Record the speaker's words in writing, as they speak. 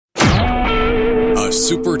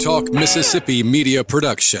SuperTalk Mississippi media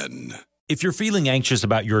production. If you're feeling anxious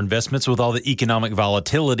about your investments with all the economic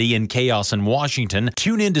volatility and chaos in Washington,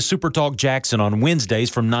 tune in to SuperTalk Jackson on Wednesdays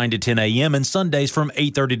from 9 to 10 a.m. and Sundays from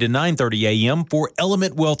 8:30 to 9:30 a.m. for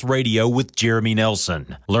Element Wealth Radio with Jeremy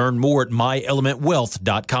Nelson. Learn more at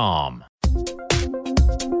myelementwealth.com.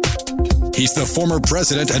 He's the former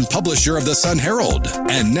president and publisher of the Sun Herald,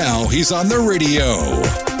 and now he's on the radio.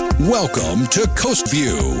 Welcome to Coast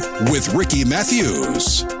View with Ricky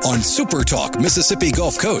Matthews on SuperTalk Mississippi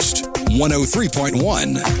Gulf Coast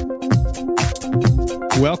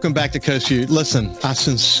 103.1. Welcome back to Coast View. Listen, I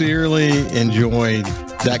sincerely enjoyed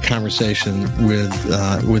that conversation with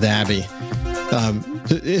Abby.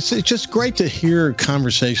 It's just great to hear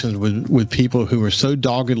conversations with people who are so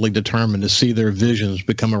doggedly determined to see their visions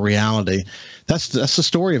become a reality. That's the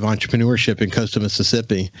story of entrepreneurship in coastal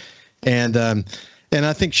Mississippi, and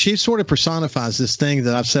I think she sort of personifies this thing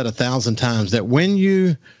that I've said 1,000 times, that when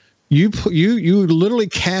you literally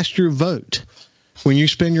cast your vote when you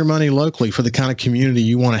spend your money locally for the kind of community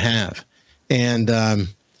you want to have, and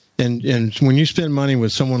when you spend money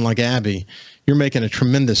with someone like Abby, you're making a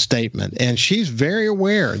tremendous statement. And she's very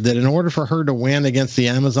aware that in order for her to win against the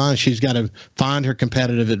Amazon, she's got to find her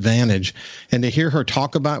competitive advantage. And to hear her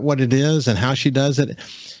talk about what it is and how she does it,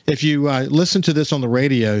 if you listen to this on the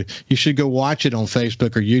radio, you should go watch it on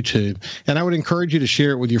Facebook or YouTube. And I would encourage you to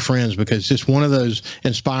share it with your friends, because it's just one of those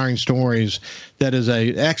inspiring stories that is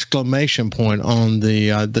a exclamation point on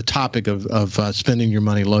the topic of spending your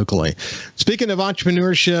money locally. Speaking of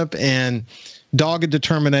entrepreneurship and dogged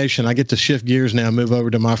determination, I get to shift gears now and move over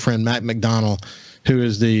to my friend Matt McDonald, who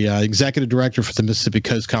is the executive director for the Mississippi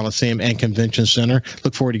Coast Coliseum and Convention Center.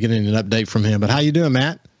 Look forward to getting an update from him. But how you doing,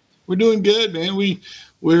 Matt? We're doing good, man.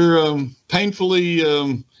 We're painfully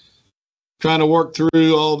trying to work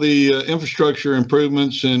through all the infrastructure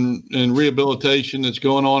improvements and rehabilitation that's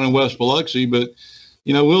going on in West Biloxi, but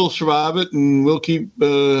we'll survive it and we'll keep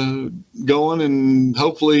going, and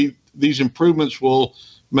hopefully these improvements will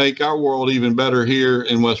make our world even better here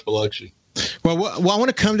in West Biloxi. Well, I want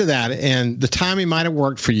to come to that, and the timing might have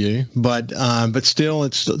worked for you, but still,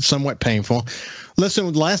 it's somewhat painful. Listen,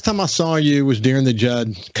 the last time I saw you was during the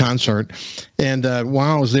Judd concert, and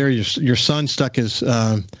while I was there, your son stuck his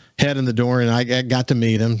head in the door, and I got to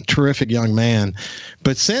meet him. Terrific young man.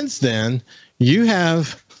 But since then, you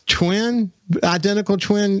have identical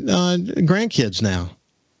twin grandkids now.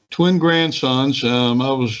 Twin grandsons. I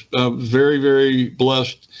was very, very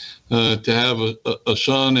blessed to have a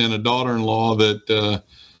son and a daughter-in-law that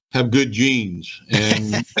have good genes,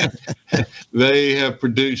 and they have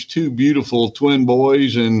produced two beautiful twin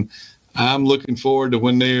boys, and I'm looking forward to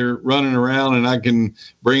when they're running around and I can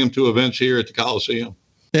bring them to events here at the Coliseum.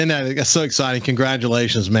 And that's so exciting!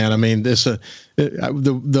 Congratulations, man. I mean, my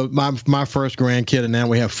first grandkid, and now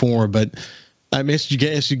we have four. But I mean,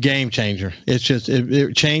 it's a game changer. It's just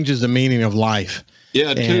it changes the meaning of life.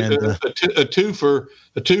 Yeah, a twofer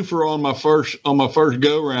on my first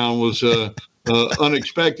go round was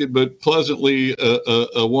unexpected, but pleasantly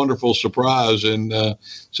a wonderful surprise. And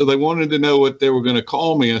so they wanted to know what they were going to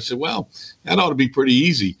call me. I said, well, that ought to be pretty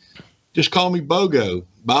easy. Just call me BOGO.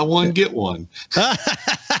 Buy one, get one. I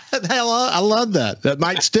love that. That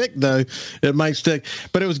might stick, though. It might stick.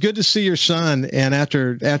 But it was good to see your son. And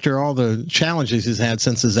after all the challenges he's had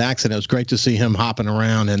since his accident, it was great to see him hopping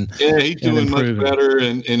around. Yeah, he's doing much better.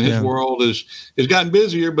 And his world has gotten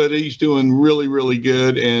busier, but he's doing really, really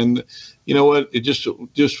good. And you know what? It just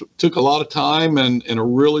took a lot of time and a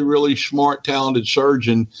really, really smart, talented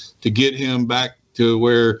surgeon to get him back to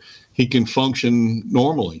where he can function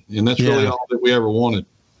normally. And that's really all that we ever wanted.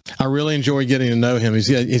 I really enjoy getting to know him.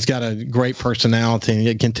 He's got a great personality, and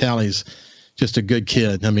you can tell he's just a good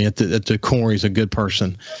kid. I mean, at the core, he's a good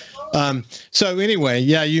person. So anyway,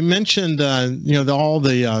 you mentioned all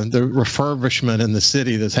the refurbishment in the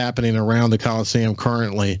city that's happening around the Coliseum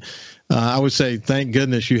currently. I would say, thank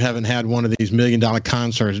goodness you haven't had one of these $1 million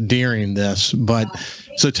concerts during this. But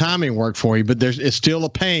so timing worked for you. But it's still a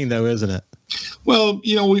pain, though, isn't it? Well,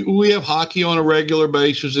 we have hockey on a regular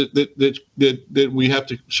basis that we have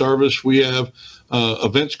to service. We have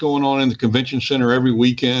events going on in the convention center every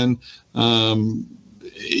weekend. We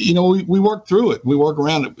work through it. We work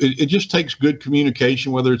around it. It just takes good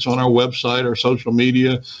communication, whether it's on our website or social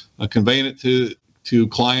media, conveying it to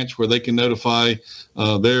clients where they can notify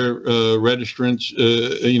their registrants,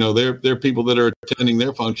 their people that are attending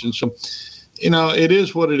their functions. So, it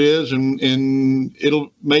is what it is, and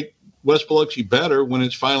it'll make West Biloxi better when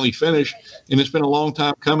it's finally finished, and it's been a long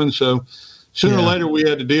time coming. So sooner or later we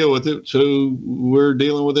had to deal with it. So we're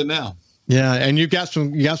dealing with it now. Yeah, and you got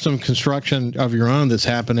some construction of your own that's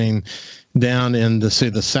happening down in the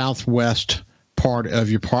southwest part of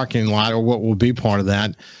your parking lot, or what will be part of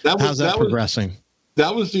that. How's that progressing?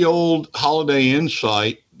 That was the old Holiday Inn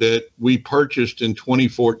site that we purchased in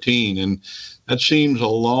 2014, and that seems a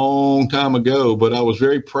long time ago, but I was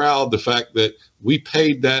very proud of the fact that we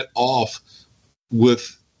paid that off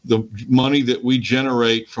with the money that we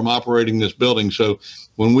generate from operating this building. So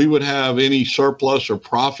when we would have any surplus or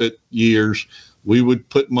profit years, we would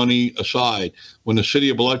put money aside. When the city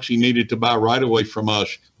of Biloxi needed to buy right away from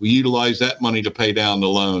us, we utilized that money to pay down the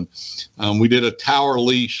loan. We did a tower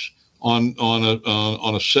lease on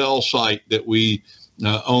a cell site that we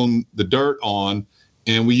own the dirt on,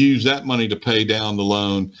 and we used that money to pay down the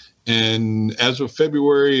loan. And as of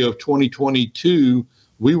February of 2022,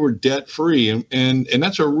 we were debt free, and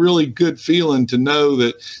that's a really good feeling to know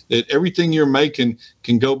that everything you're making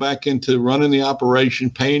can go back into running the operation,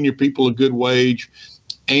 paying your people a good wage,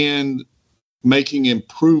 and making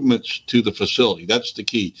improvements to the facility. That's the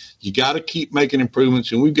key. You got to keep making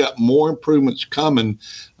improvements, and we've got more improvements coming.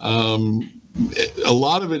 A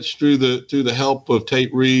lot of it's through the help of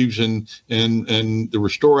Tate Reeves and the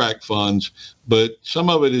Restore Act funds, but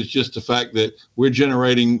some of it is just the fact that we're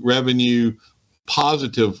generating revenue,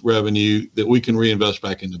 positive revenue, that we can reinvest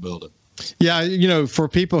back in the building. Yeah, for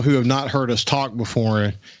people who have not heard us talk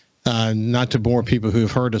before, not to bore people who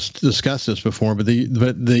have heard us discuss this before, but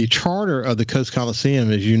the charter of the Coast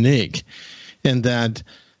Coliseum is unique in that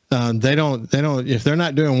they don't if they're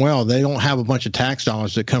not doing well, they don't have a bunch of tax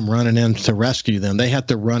dollars that come running in to rescue them. They have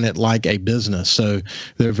to run it like a business. So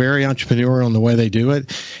they're very entrepreneurial in the way they do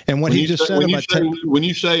it. And what he just said about when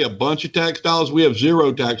you say a bunch of tax dollars, we have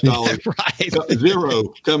zero tax dollars, right?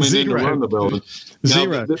 Zero coming in to run the building.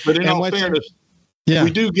 Zero. Now, but in all fairness,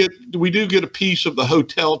 we do get a piece of the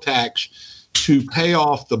hotel tax to pay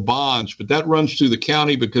off the bonds, but that runs through the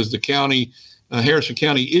county because the county. Harrison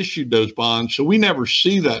County issued those bonds, so we never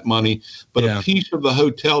see that money, but a piece of the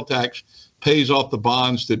hotel tax pays off the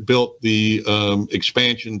bonds that built the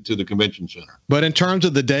expansion to the convention center. But in terms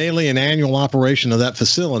of the daily and annual operation of that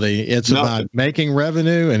facility, it's about making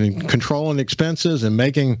revenue and controlling expenses and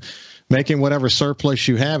making whatever surplus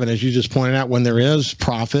you have. And as you just pointed out, when there is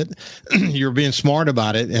profit, you're being smart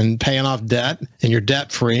about it and paying off debt, and you're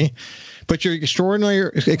debt free. But you're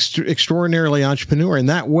extraordinarily entrepreneur. In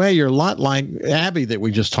that way, you're a lot like Abby that we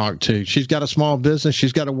just talked to. She's got a small business.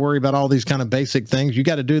 She's got to worry about all these kind of basic things. You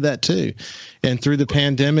got to do that too. And through the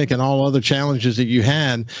pandemic and all other challenges that you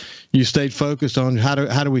had, you stayed focused on how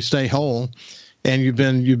do we stay whole. And you've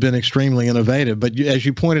been extremely innovative. But as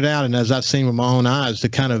you pointed out, and as I've seen with my own eyes, the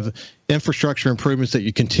kind of infrastructure improvements that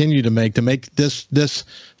you continue to make this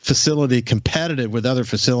facility competitive with other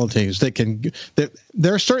facilities that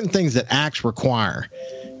there are certain things that acts require.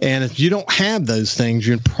 And if you don't have those things,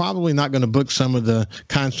 you're probably not going to book some of the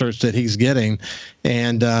concerts that he's getting.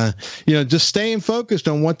 And, just staying focused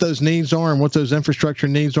on what those needs are and what those infrastructure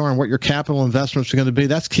needs are and what your capital investments are going to be.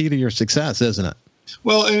 That's key to your success, isn't it?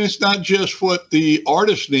 Well, and it's not just what the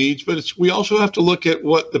artist needs, but we also have to look at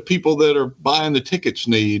what the people that are buying the tickets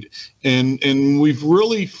need. And we've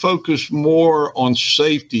really focused more on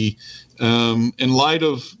safety in light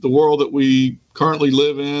of the world that we currently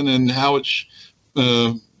live in and how it's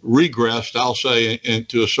regressed, I'll say,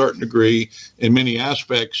 to a certain degree in many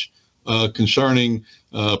aspects concerning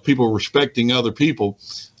people respecting other people.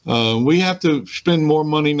 We have to spend more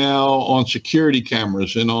money now on security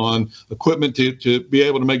cameras and on equipment to be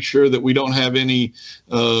able to make sure that we don't have any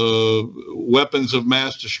weapons of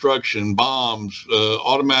mass destruction, bombs,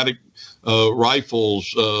 automatic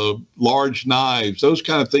rifles, large knives, those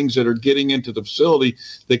kind of things that are getting into the facility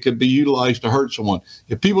that could be utilized to hurt someone.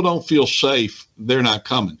 If people don't feel safe, they're not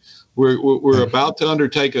coming. We're about to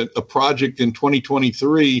undertake a project in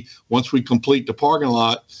 2023, once we complete the parking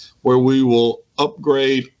lot, where we will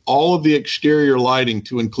upgrade all of the exterior lighting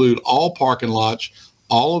to include all parking lots,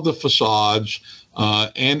 all of the facades,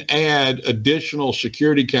 and add additional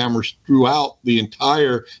security cameras throughout the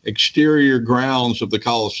entire exterior grounds of the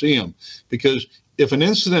Coliseum. Because if an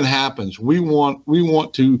incident happens, we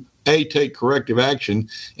want to A, take corrective action,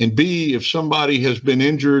 and B, if somebody has been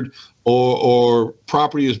injured or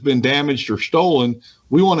property has been damaged or stolen,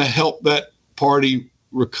 we want to help that party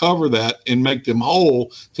recover that and make them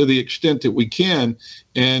whole to the extent that we can.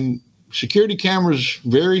 And security cameras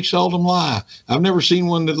very seldom lie. I've never seen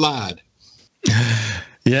one that lied.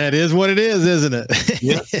 Yeah, it is what it is, isn't it?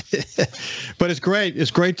 Yeah. But it's great.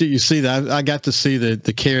 It's great that you see that. I got to see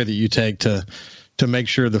the care that you take to make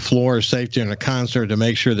sure the floor is safe during a concert, to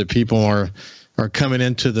make sure that people are coming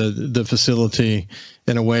into the facility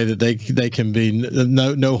in a way that they can be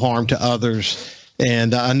no harm to others.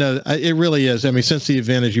 And I know it really is. I mean, since the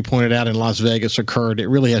event, as you pointed out, in Las Vegas occurred, it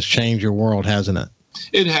really has changed your world, hasn't it?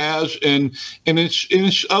 It has, and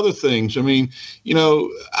it's other things. I mean,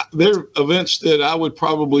 there are events that I would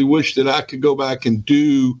probably wish that I could go back and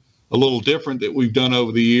do a little different that we've done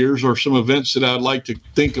over the years, or some events that I'd like to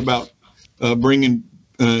think about bringing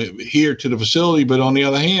here to the facility. But on the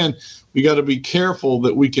other hand, we got to be careful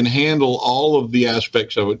that we can handle all of the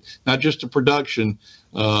aspects of it, not just the production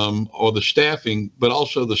or the staffing, but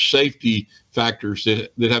also the safety factors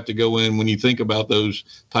that have to go in when you think about those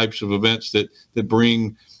types of events that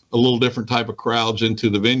bring a little different type of crowds into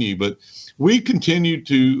the venue. But we continue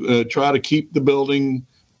to try to keep the building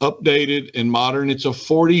updated and modern. It's a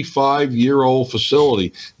 45-year-old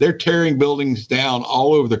facility. They're tearing buildings down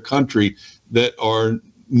all over the country that are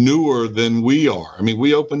newer than we are. I mean,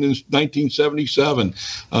 we opened in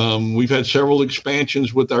 1977. We've had several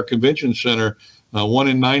expansions with our convention center, one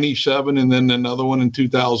in 97 and then another one in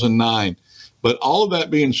 2009. But all of that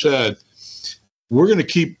being said, we're going to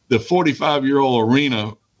keep the 45-year-old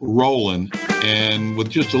arena rolling. And with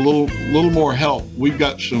just a little more help, we've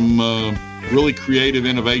got some really creative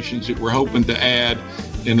innovations that we're hoping to add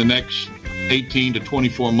in the next 18 to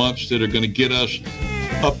 24 months that are going to get us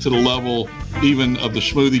up to the level even of the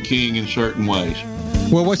Smoothie King in certain ways.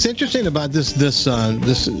 Well, what's interesting about this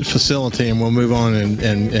facility, and we'll move on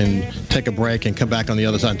and take a break and come back on the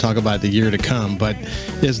other side and talk about the year to come, but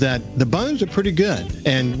is that the bones are pretty good.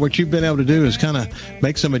 And what you've been able to do is kind of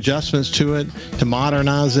make some adjustments to it, to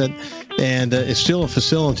modernize it. And it's still a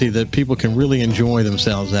facility that people can really enjoy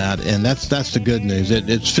themselves at, and that's the good news.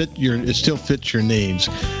 It still fits your needs.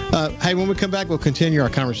 Hey, when we come back, we'll continue our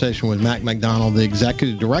conversation with Mac McDonald, the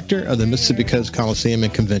Executive Director of the Mississippi Coast Coliseum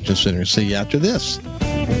and Convention Center. See you after this.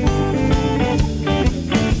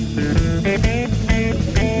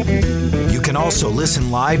 You can also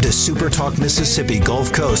listen live to Super Talk Mississippi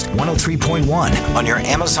Gulf Coast 103.1 on your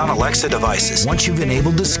Amazon Alexa devices. Once you've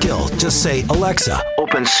enabled the skill, just say, Alexa,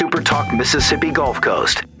 open Super Talk Mississippi Gulf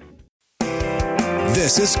Coast.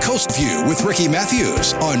 This is Coast View with Ricky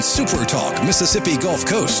Matthews on Super Talk Mississippi Gulf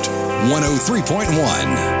Coast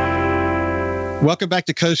 103.1. Welcome back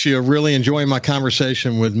to Coast View. Really enjoying my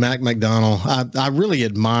conversation with Mac McDonald. I really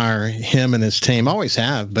admire him and his team. I always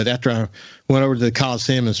have, but after I went over to the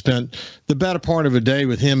Coliseum and spent the better part of a day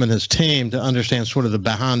with him and his team to understand sort of the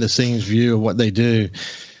behind-the-scenes view of what they do,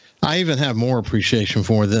 I even have more appreciation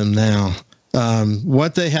for them now.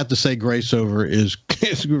 What they have to say grace over is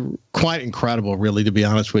quite incredible, really, to be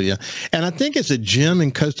honest with you. And I think it's a gem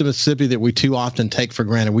in coastal Mississippi that we too often take for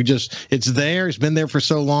granted. It's there. It's been there for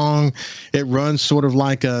so long. It runs sort of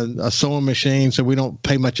like a sewing machine, so we don't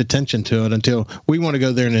pay much attention to it until we want to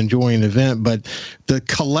go there and enjoy an event. But the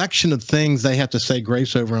collection of things they have to say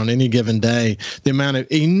grace over on any given day, the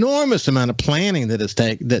enormous amount of planning that it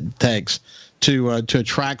takes to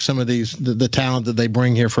attract some of the talent that they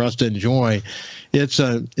bring here for us to enjoy. It's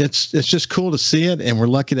just cool to see it, and we're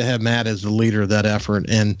lucky to have Matt as the leader of that effort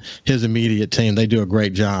and his immediate team. They do a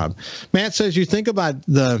great job. Matt says, you think about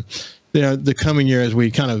the coming year as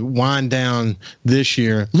we kind of wind down this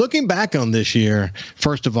year. Looking back on this year,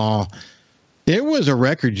 first of all, it was a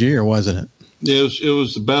record year, wasn't it? It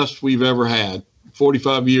was the best we've ever had.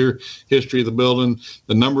 45-year history of the building,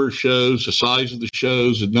 the number of shows, the size of the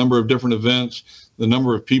shows, the number of different events, the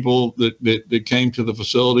number of people that came to the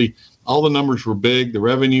facility. All the numbers were big. The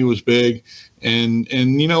revenue was big. And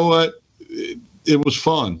you know what? It was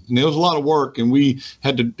fun. And it was a lot of work, and we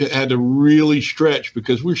had to really stretch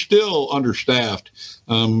because we're still understaffed.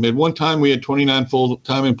 At one time, we had 29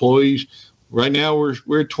 full-time employees. Right now,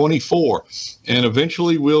 we're at 24, and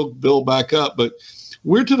eventually we'll build back up. But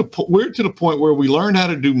we're to the point where we learn how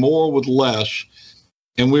to do more with less,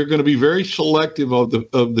 and we're going to be very selective of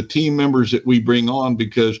the team members that we bring on,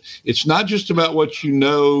 because it's not just about what you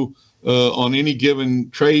know on any given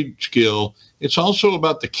trade skill. It's also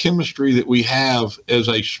about the chemistry that we have as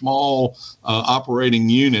a small operating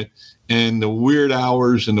unit, and the weird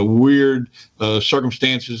hours and the weird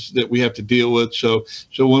circumstances that we have to deal with. So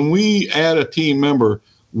when we add a team member,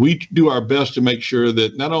 we do our best to make sure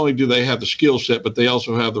that not only do they have the skill set, but they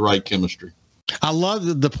also have the right chemistry. I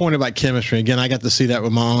love the point about chemistry. Again, I got to see that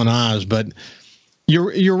with my own eyes, but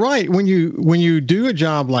you're right. When you do a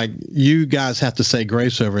job like you guys have to say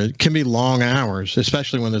grace over, it can be long hours,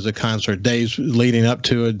 especially when there's a concert, days leading up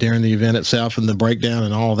to it, during the event itself and the breakdown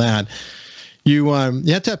and all that. You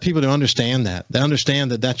have to have people to understand that. They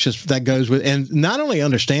understand that goes with, and not only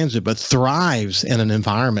understands it, but thrives in an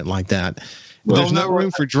environment like that. Well, there's no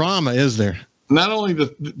room for drama, is there? not only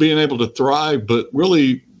being able to thrive, but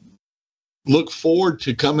really look forward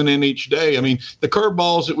to coming in each day. I mean, the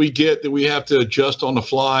curveballs that we get that we have to adjust on the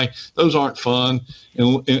fly, those aren't fun.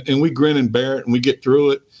 And we grin and bear it and we get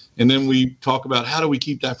through it. And then we talk about how do we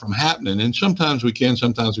keep that from happening? And sometimes we can,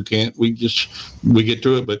 sometimes we can't. We get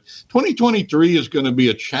through it. But 2023 is going to be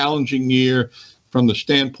a challenging year from the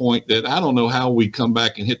standpoint that I don't know how we come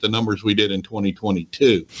back and hit the numbers we did in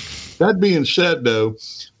 2022. That being said, though,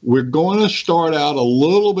 we're going to start out a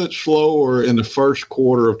little bit slower in the first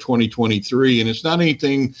quarter of 2023. And it's not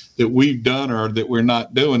anything that we've done or that we're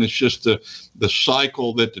not doing. It's just the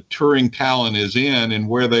cycle that the touring talent is in and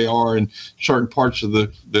where they are in certain parts of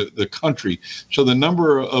the country. So the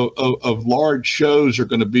number of large shows are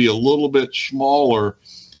going to be a little bit smaller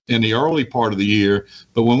in the early part of the year.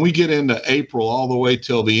 But when we get into April all the way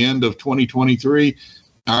till the end of 2023,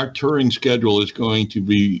 our touring schedule is going to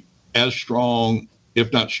be as strong,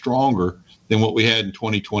 if not stronger, than what we had in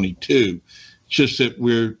 2022. It's just that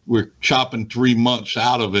we're chopping 3 months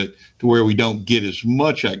out of it to where we don't get as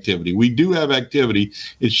much activity. We do have activity.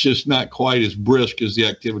 It's just not quite as brisk as the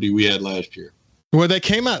activity we had last year. Well, they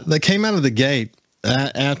came out of the gate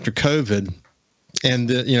after COVID.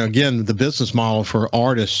 And, again, the business model for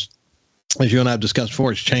artists, as you and I have discussed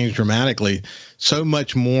before, has changed dramatically. So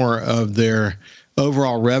much more of their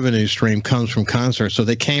overall revenue stream comes from concerts. So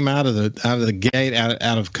they came out of the gate,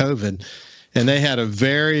 out of COVID, and they had a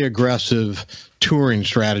very aggressive touring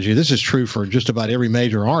strategy. This is true for just about every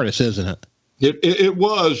major artist, isn't it? It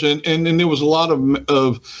was, and there was a lot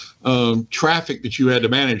of traffic that you had to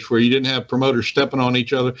manage where you didn't have promoters stepping on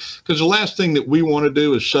each other. Because the last thing that we want to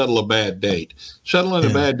do is settle a bad date. Settling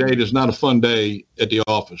a bad date is not a fun day at the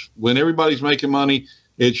office. When everybody's making money,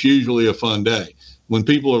 it's usually a fun day. When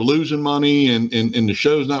people are losing money and the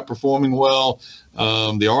show's not performing well,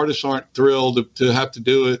 the artists aren't thrilled to have to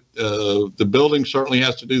do it. The building certainly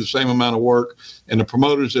has to do the same amount of work, and the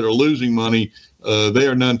promoters that are losing money, they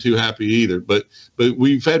are none too happy either. But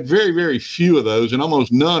we've had very, very few of those and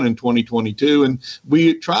almost none in 2022. And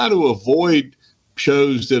we try to avoid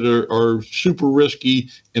shows that are super risky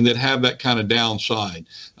and that have that kind of downside.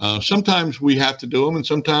 Sometimes we have to do them, and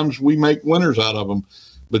sometimes we make winners out of them.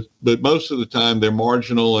 But most of the time they're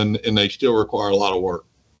marginal and they still require a lot of work.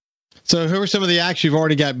 So who are some of the acts you've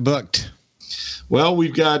already got booked? Well,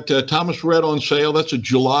 we've got Thomas Rhett on sale. That's a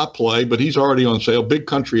July play, but he's already on sale. Big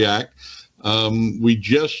country act. We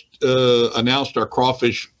just announced our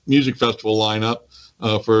Crawfish Music Festival lineup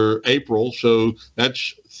for April. So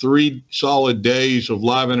that's 3 solid days of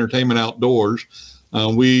live entertainment outdoors.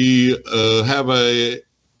 We have a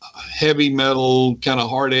heavy metal, kind of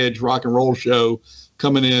hard edge rock and roll show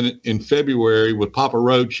coming in February with Papa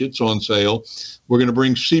Roach. It's on sale. We're going to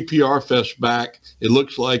bring CPR Fest back. It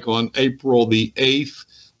looks like on April the 8th.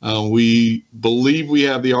 We believe we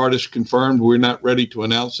have the artist confirmed. We're not ready to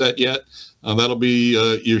announce that yet. That'll be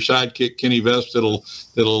your sidekick, Kenny Vest,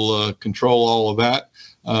 that'll control all of that.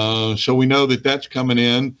 So we know that that's coming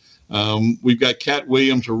in. We've got Cat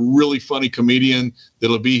Williams, a really funny comedian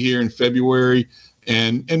that'll be here in February.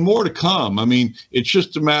 And more to come. I mean, it's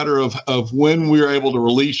just a matter of when we're able to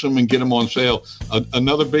release them and get them on sale.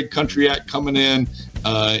 Another big country act coming in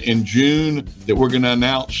June that we're going to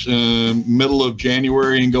announce middle of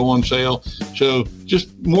January and go on sale. So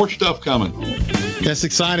just more stuff coming. That's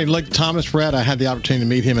exciting. Look, Thomas Rhett, I had the opportunity to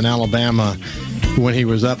meet him in Alabama when he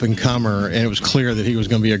was up and comer, and it was clear that he was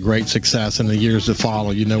going to be a great success in the years to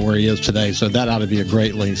follow. You know where he is today, so that ought to be a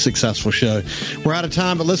greatly successful show. We're out of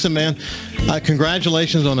time, but listen, man,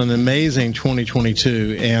 congratulations on an amazing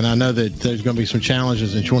 2022, and I know that there's going to be some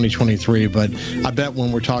challenges in 2023, but I bet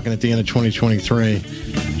when we're talking at the end of 2023,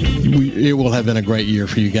 it will have been a great year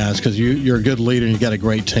for you guys because you're a good leader and you got a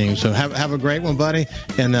great team. So have a great one, buddy,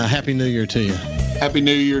 and Happy New Year to you. Happy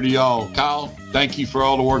New Year to y'all. Kyle, thank you for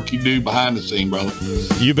all the work you do behind the scene, brother.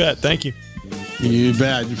 You bet. Thank you. You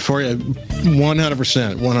bet. For you,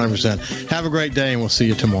 100%. Have a great day, and we'll see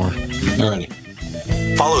you tomorrow. All righty.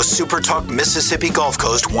 Follow Super Talk Mississippi Gulf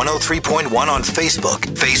Coast 103.1 on Facebook.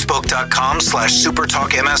 Facebook.com/Super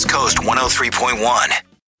Talk MS Coast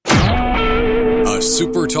 103.1. A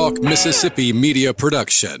Super Talk Mississippi media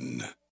production.